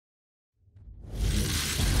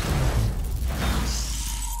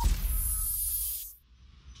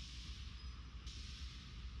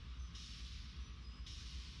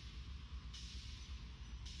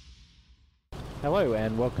Hello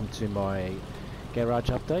and welcome to my garage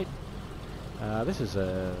update. This is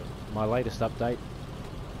my latest update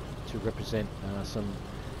to represent some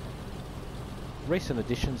recent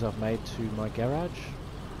additions I've made to my garage.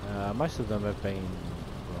 Most of them have been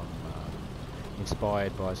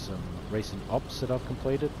inspired by some recent ops that I've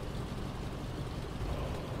completed.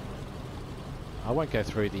 I won't go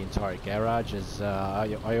through the entire garage as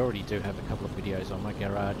I already do have a couple of videos on my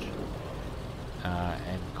garage.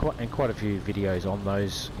 And quite a few videos on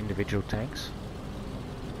those individual tanks,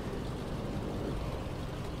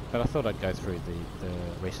 but I thought I'd go through the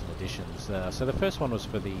recent additions. So the first one was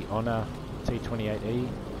for the Honor T28E,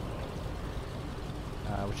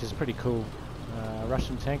 which is a pretty cool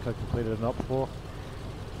Russian tank I completed an op for.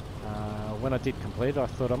 When I did complete it, I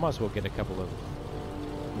thought I might as well get a couple of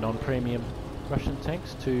non-premium Russian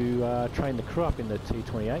tanks to train the crew up in the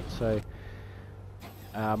T28. So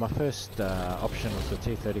my first option was the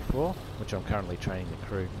T34, which I'm currently training the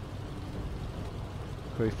crew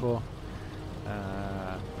for,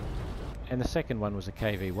 and the second one was a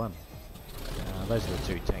KV1. Those are the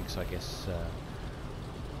two tanks, I guess.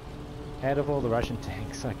 Out of all the Russian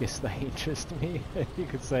tanks, I guess they interest me. You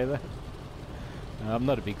could say that. I'm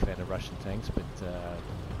not a big fan of Russian tanks, but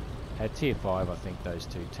at tier 5, I think those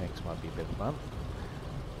two tanks might be a bit of fun.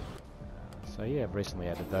 So yeah, I've recently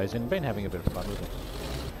added those and been having a bit of fun with them.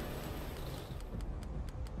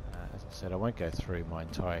 As I said, I won't go through my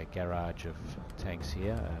entire garage of tanks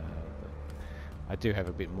here. I do have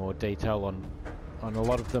a bit more detail on a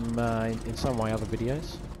lot of them in some of my other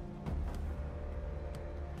videos.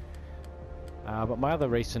 But my other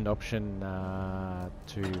recent option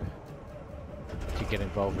to get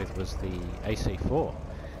involved with was the AC4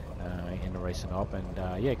 in a recent op,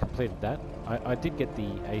 and yeah, completed that. I did get the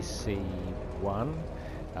AC1,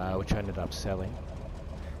 which I ended up selling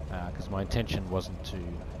because my intention wasn't to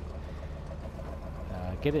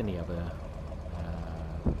get any other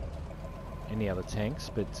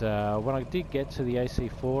tanks, but when I did get to the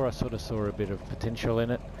AC4, I sort of saw a bit of potential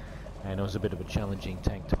in it, and it was a bit of a challenging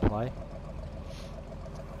tank to play.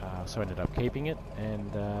 So I ended up keeping it,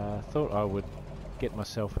 and thought I would get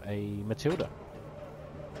myself a Matilda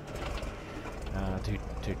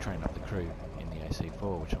to train up the crew in the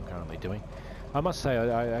AC4, which I'm currently doing. I must say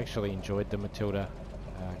I actually enjoyed the Matilda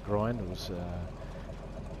grind. It was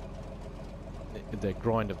the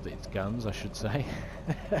grind of its guns, I should say.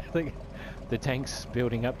 The tanks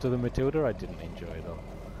building up to the Matilda I didn't enjoy at all,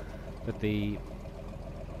 but the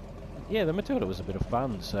Matilda was a bit of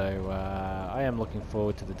fun. So I am looking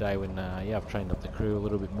forward to the day when I've trained up the crew a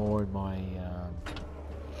little bit more in my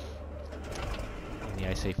in the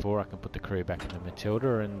AC4. I can put the crew back in the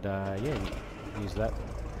Matilda and use that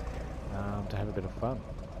to have a bit of fun.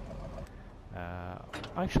 I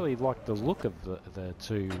actually like the look of the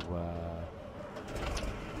two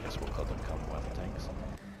I guess we'll call them Commonwealth tanks.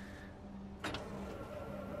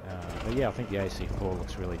 But yeah, I think the AC4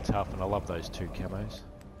 looks really tough, and I love those two camos.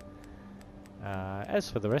 As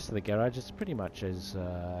for the rest of the garage, it's pretty much as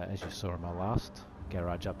you saw in my last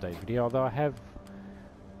garage update video, although I have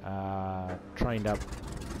trained up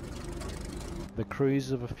the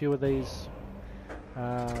crews of a few of these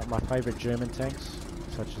my favourite German tanks,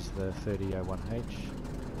 such as the 3001H,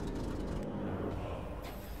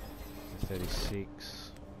 the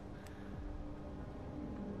 36,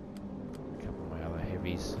 a couple of my other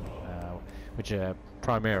heavies, which are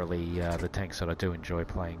primarily the tanks that I do enjoy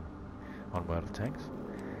playing on World of Tanks.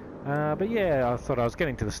 But yeah, I thought I was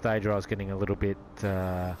getting to the stage where I was getting a little bit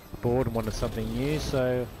bored and wanted something new,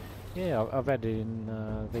 so yeah, I've added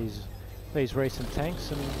in these recent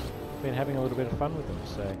tanks and been having a little bit of fun with them.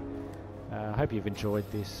 So I hope you've enjoyed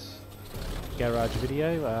this garage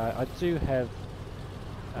video. I do have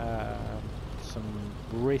some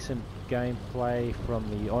recent gameplay from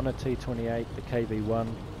the Honor T28, the KV1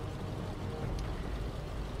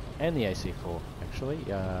 and the AC4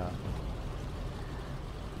 actually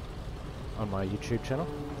on my YouTube channel,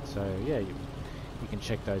 so yeah, you can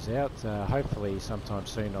check those out. Hopefully sometime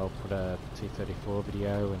soon I'll put a T34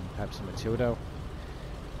 video and perhaps a Matilda.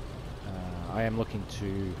 I am looking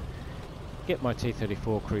to get my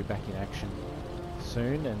T34 crew back in action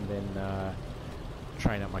soon, and then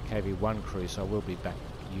train up my KV1 crew, so I will be back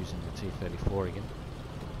using the T34 again.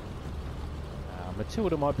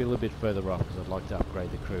 Matilda might be a little bit further off because I'd like to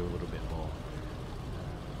upgrade the crew a little bit more.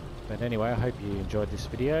 But anyway, I hope you enjoyed this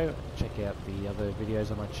video. Check out the other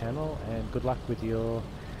videos on my channel, and good luck with your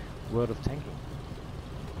World of Tanking.